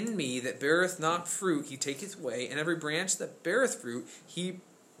branch in me that beareth not fruit, he taketh away, and every branch that beareth fruit, he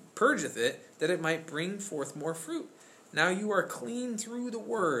purgeth it, that it might bring forth more fruit. Now you are clean through the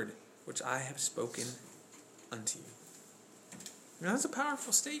word which I have spoken unto you. Now that's a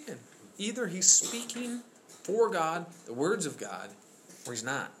powerful statement. Either he's speaking for God, the words of God, or he's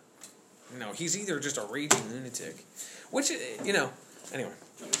not. No, he's either just a raging lunatic. Which, anyway.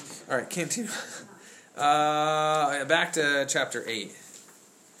 All right, continue. Back to chapter 8.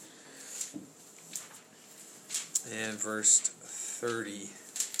 And verse 30.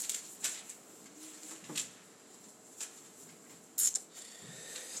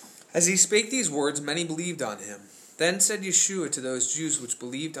 As he spake these words, many believed on him. Then said Yeshua to those Jews which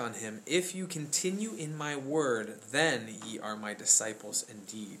believed on him, If you continue in my word, then ye are my disciples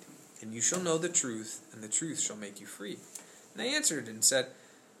indeed. And you shall know the truth, and the truth shall make you free. And they answered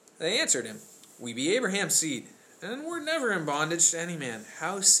him, We be Abraham's seed, and were never in bondage to any man.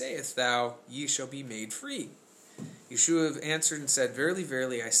 How sayest thou, Ye shall be made free? Yeshua answered and said, Verily,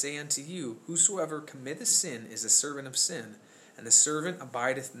 verily, I say unto you, Whosoever committeth sin is a servant of sin, and the servant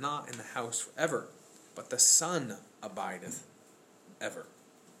abideth not in the house forever, but the Son abideth ever.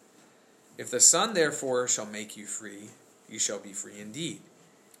 If the Son therefore shall make you free, you shall be free indeed.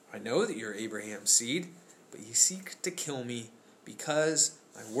 I know that ye are Abraham's seed, but ye seek to kill me, because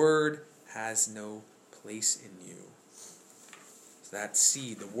my word has no place in you. So that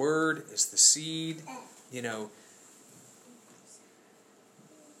seed, the word is the seed, and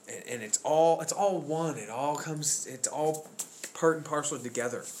it's all one. It all comes, it's all part and parcel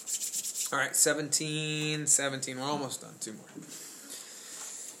together. All right, 17, we're almost done. 2 more.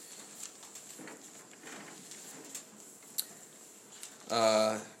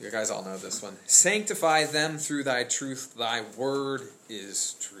 You guys all know this one. Sanctify them through thy truth. Thy word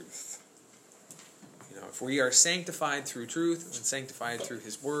is truth. If we are sanctified through truth and sanctified through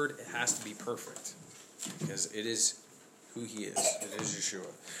his word, it has to be perfect. Because it is who he is. It is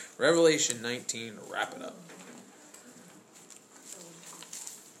Yeshua. Revelation 19, wrap it up.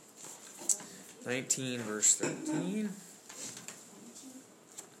 19 verse 13.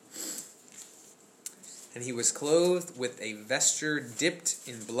 And he was clothed with a vesture dipped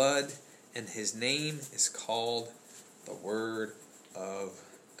in blood, and his name is called the Word of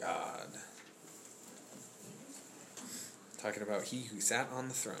God. Talking about he who sat on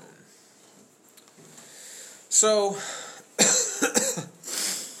the throne. So,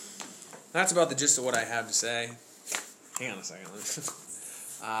 that's about the gist of what I have to say. Hang on a second.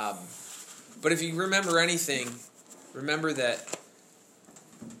 But if you remember anything, remember that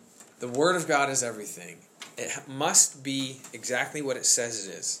the Word of God is everything. It must be exactly what it says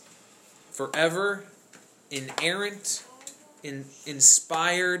it is. Forever, inerrant,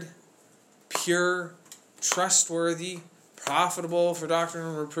 inspired, pure, trustworthy, profitable for doctrine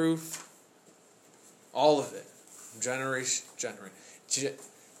and reproof. All of it. Generation to generation.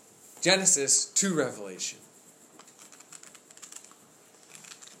 Genesis to Revelation.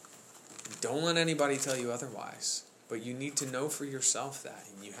 Don't let anybody tell you otherwise. But you need to know for yourself that.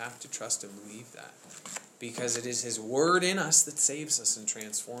 And you have to trust and believe that. Because it is His Word in us that saves us and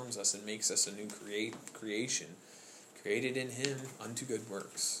transforms us and makes us a new creation. Created in Him unto good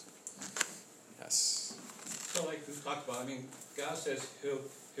works. Yes. So like we talked about, God says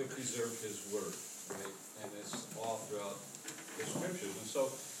He'll preserve His Word, right? And it's all throughout the Scriptures. And so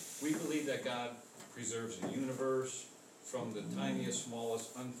we believe that God preserves the universe from the tiniest,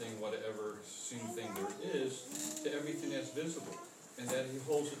 smallest, whatever seen thing there is, to everything that's visible. And that He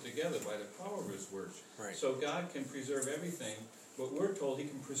holds it together by the power of His Word. Right. So God can preserve everything, but we're told He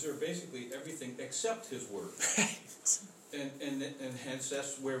can preserve basically everything except His Word. And hence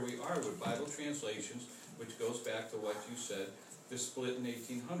that's where we are with Bible translations, which goes back to what you said, the split in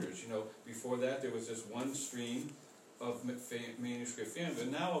 1800s. Before that there was this one stream of manuscript family,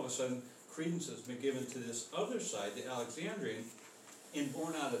 but now all of a sudden credence has been given to this other side, the Alexandrian, and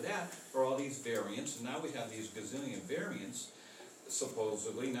born out of that are all these variants, and now we have these gazillion variants,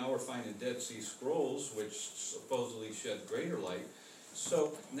 supposedly. Now we're finding Dead Sea Scrolls, which supposedly shed greater light.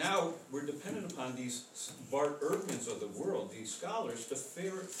 So now we're dependent upon these Bart Ehrmans of the world, these scholars, to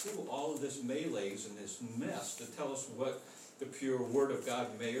ferret through all of this melees and this mess to tell us what the pure Word of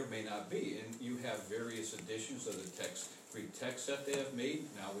God may or may not be. And you have various editions of the Greek text that they have made.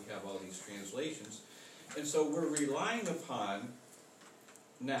 Now we have all these translations. And so we're relying upon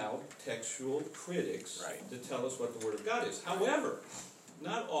now textual critics to tell us what the Word of God is. However,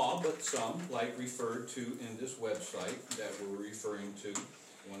 not all, but some, like referred to in this website that we're referring to,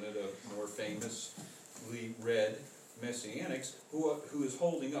 one of the more famously read Messianics, who is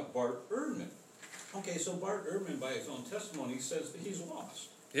holding up Bart Ehrman. Okay, so Bart Ehrman, by his own testimony, says that he's lost.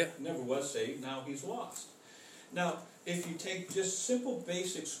 Yeah. Never was saved, now he's lost. Now, if you take just simple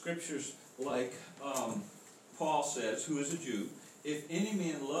basic scriptures like Paul says, who is a Jew, if any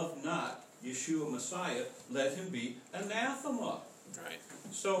man love not Yeshua Messiah, let him be anathema. Right.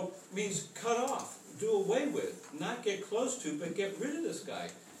 So, means cut off, do away with, not get close to, but get rid of this guy.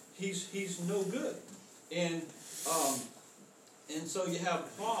 He's no good. And so you have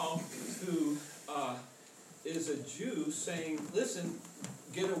Paul, who is a Jew, saying, listen,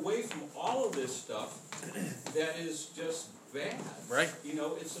 get away from all of this stuff that is just bad. Right.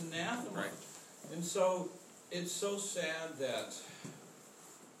 It's anathema. Right. And so it's so sad that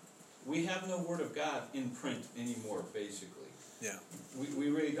we have no Word of God in print anymore, basically. Yeah. We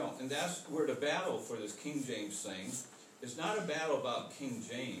really don't. And that's where the battle for this King James thing is not a battle about King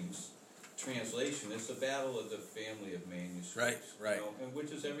James translation. It's a battle of the family of manuscripts. Right. And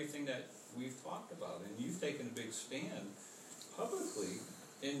which is everything that we've talked about. And you've taken a big stand publicly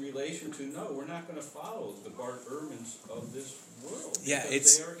in relation to, no, we're not going to follow the Bart Ehrmans of this world. Yeah,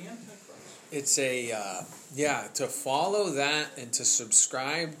 because they are Antichrist. It's to follow that and to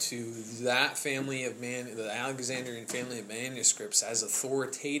subscribe to that family of the Alexandrian family of manuscripts as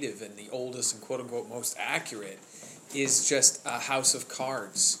authoritative and the oldest and quote-unquote most accurate is just a house of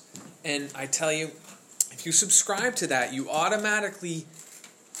cards. And I tell you, if you subscribe to that, you automatically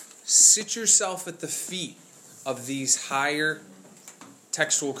sit yourself at the feet of these higher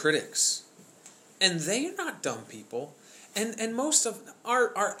textual critics. And they are not dumb people. And most of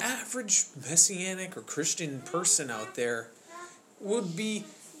our average Messianic or Christian person out there would be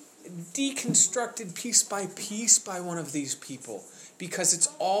deconstructed piece by piece by one of these people because it's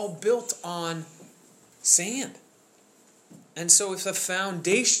all built on sand. And so if the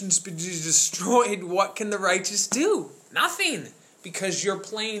foundation's been destroyed, what can the righteous do? Nothing, because you're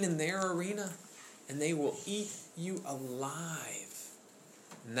playing in their arena and they will eat you alive.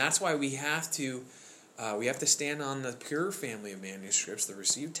 And that's why we have to stand on the pure family of manuscripts, the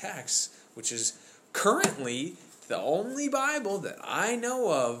received texts, which is currently the only Bible that I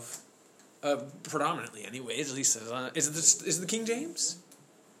know of, predominantly anyways, at least is the King James.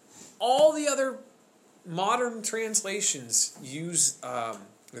 All the other modern translations use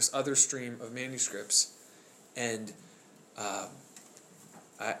this other stream of manuscripts, and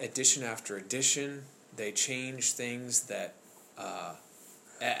edition after edition, they change things that...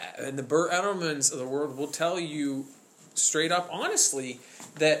 and the Burt Edelmans of the world will tell you straight up, honestly,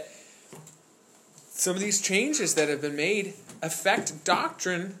 that some of these changes that have been made affect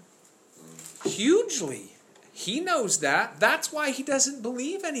doctrine hugely. He knows that. That's why he doesn't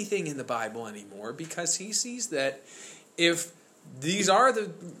believe anything in the Bible anymore, because he sees that if these are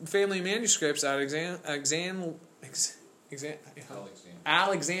the family manuscripts,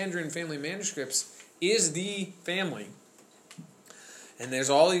 Alexandrian family manuscripts is the family. And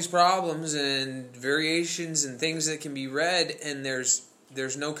there's all these problems and variations and things that can be read, and there's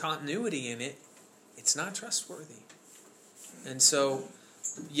no continuity in it. It's not trustworthy. And so,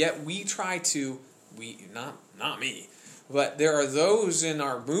 yet we try to, not me, but there are those in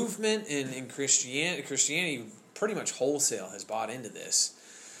our movement and in Christianity pretty much wholesale has bought into this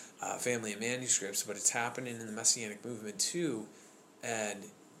family of manuscripts, but it's happening in the Messianic movement too. And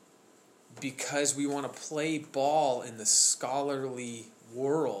because we want to play ball in the scholarly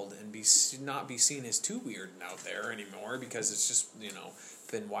world and not be seen as too weird out there anymore, because it's just,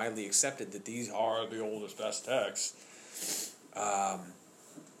 been widely accepted that these are the oldest, best texts,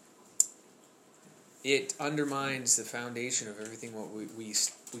 it undermines the foundation of everything what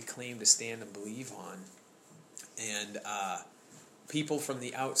we claim to stand and believe on. And people from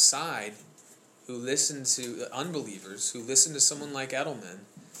the outside who listen to unbelievers, who listen to someone like Ehrman,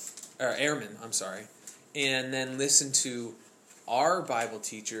 and then listen to our Bible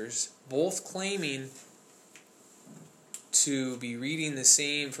teachers, both claiming to be reading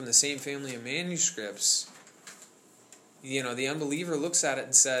from the same family of manuscripts. The unbeliever looks at it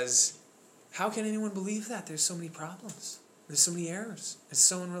and says, how can anyone believe that? There's so many problems. There's so many errors. It's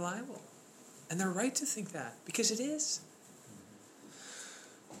so unreliable. And they're right to think that, because it is.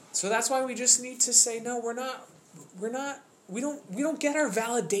 So that's why we just need to say, no, we don't get our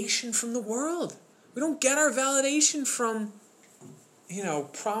validation from the world. We don't get our validation from,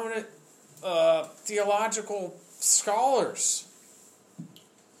 prominent theological scholars.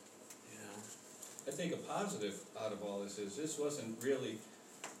 I think a positive out of all this wasn't really,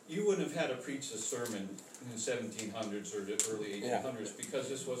 you wouldn't have had to preach a sermon in the 1700s or the early 1800s because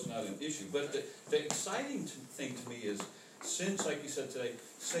this was not an issue. But the exciting thing to me is, since, like you said today,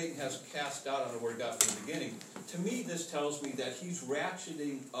 Satan has cast doubt on the Word of God from the beginning, to me this tells me that he's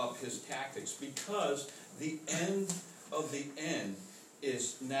ratcheting up his tactics, because the end of the end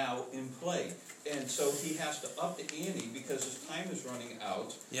is now in play. And so he has to up the ante because his time is running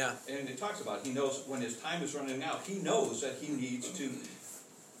out. Yeah. And it talks about, he knows when his time is running out, he knows that he needs to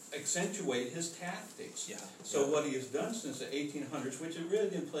accentuate his tactics. Yeah. So what he has done since the 1800s, which it really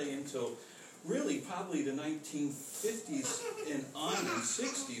didn't play until really probably the 1950s and on and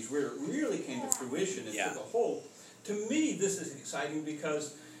 60s, where it really came to fruition and took a hold. To me, this is exciting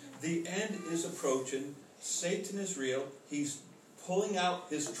because the end is approaching. Satan is real. He's pulling out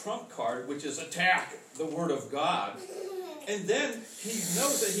his trump card, which is attack the Word of God. And then he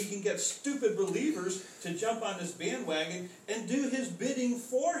knows that he can get stupid believers to jump on this bandwagon and do his bidding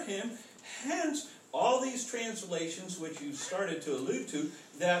for him. Hence, all these translations, which you started to allude to,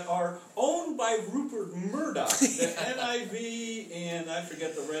 that are owned by Rupert Murdoch, the NIV, and I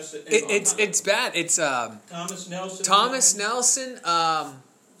forget the rest of it. It's bad. It's Thomas Nelson.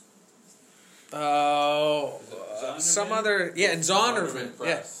 Some other, and Zondervan.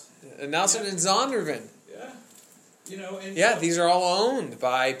 Yeah, Nelson and Zondervan. Yeah. These are all owned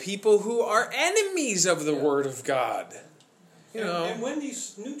by people who are enemies of the Word of God. And when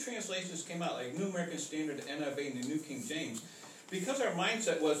these new translations came out, like New American Standard, the NIV, and the New King James, because our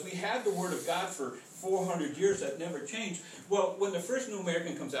mindset was we had the Word of God for 400 years, that never changed. Well, when the first New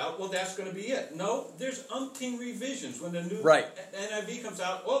American comes out, well, that's going to be it. No, there's umpteen revisions. When the new NIV comes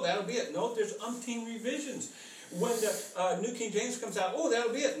out, oh, that'll be it. No, there's umpteen revisions. When the New King James comes out, oh,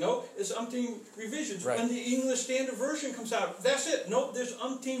 that'll be it. No, it's umpteen revisions. When the English Standard Version comes out, that's it. No, there's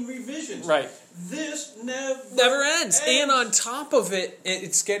umpteen revisions. Right. This never ends. And on top of it,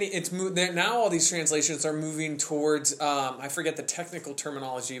 now all these translations are moving towards, I forget the technical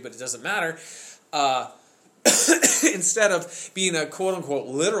terminology, but it doesn't matter. Instead of being a quote-unquote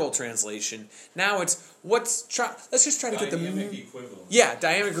literal translation, now it's let's just try to get the dynamic equivalent. Yeah,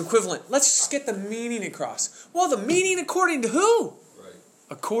 dynamic equivalent. Let's just get the meaning across. Well, the meaning according to who? Right.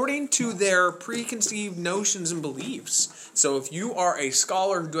 According to their preconceived notions and beliefs. So if you are a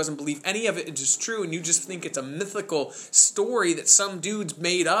scholar who doesn't believe any of it is true, and you just think it's a mythical story that some dudes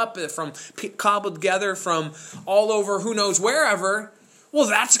made up cobbled together from all over who knows wherever, well,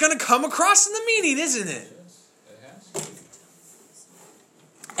 that's going to come across in the meaning, isn't it?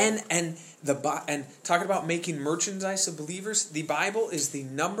 And talking about making merchandise of believers, the Bible is the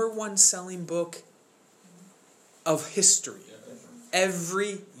 #1 selling book of history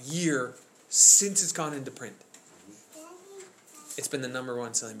every year since it's gone into print. It's been the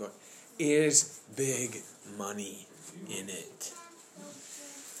 #1 selling book. It is big money in it.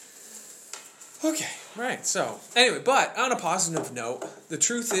 Okay, right. So anyway, but on a positive note, the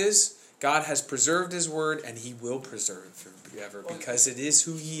truth is God has preserved his word, and he will preserve it forever, because it is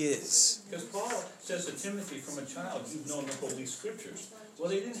who he is. Because Paul says to Timothy, from a child, you've known the Holy Scriptures. Well,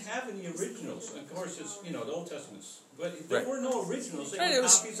 they didn't have any originals. Of course, it's, the Old Testament's. But there were no originals. They were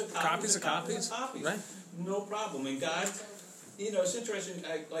copies of copies. Right. No problem. And God, it's interesting,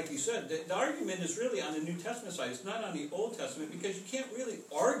 like you said, the argument is really on the New Testament side. It's not on the Old Testament, because you can't really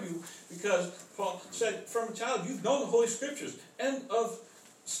argue, because Paul said, from a child, you've known the Holy Scriptures. End of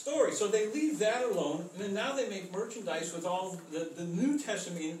story. So they leave that alone, and then now they make merchandise with all the New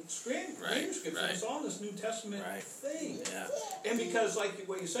Testament manuscripts. And it's all this New Testament thing. Yeah. And because, like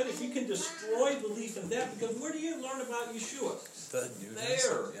what you said, if you can destroy belief in that, because where do you learn about Yeshua? The New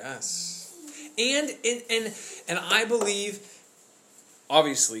Testament. Yes. And I believe,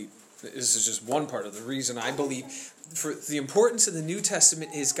 obviously, this is just one part of the reason I believe for the importance of the New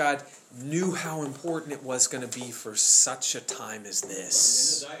Testament is God knew how important it was going to be for such a time as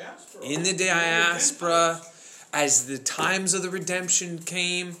this. In the diaspora, as the times of the redemption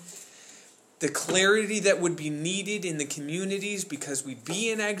came, the clarity that would be needed in the communities because we'd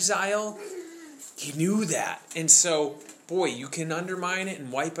be in exile, he knew that. And so, boy, you can undermine it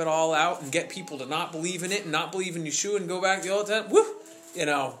and wipe it all out and get people to not believe in it and not believe in Yeshua and go back the old time. Woo!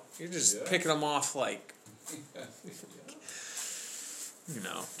 You're just picking them off like,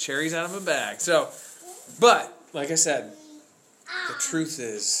 cherries out of a bag. So, but, like I said, the truth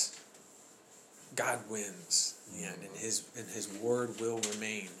is, God wins. And his word will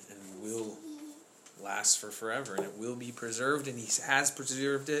remain and will last for forever. And it will be preserved, and he has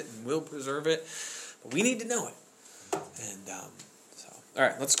preserved it and will preserve it. But we need to know it. And all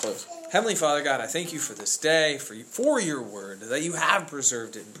right, let's close. Heavenly Father God, I thank you for this day, for your word, that you have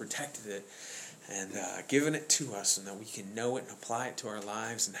preserved it and protected it and given it to us, and that we can know it and apply it to our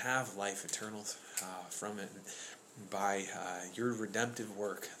lives and have life eternal from it, and by your redemptive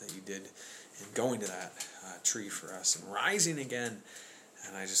work that you did in going to that tree for us and rising again.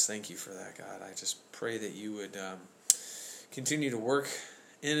 And I just thank you for that, God. I just pray that you would continue to work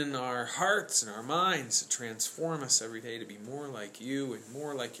in our hearts and our minds to transform us every day to be more like you and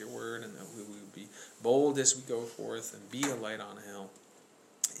more like your word, and that we would be bold as we go forth and be a light on a hill,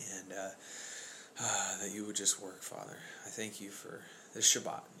 and that you would just work, Father. I thank you for this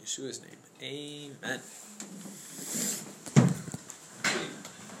Shabbat. In Yeshua's name. Amen.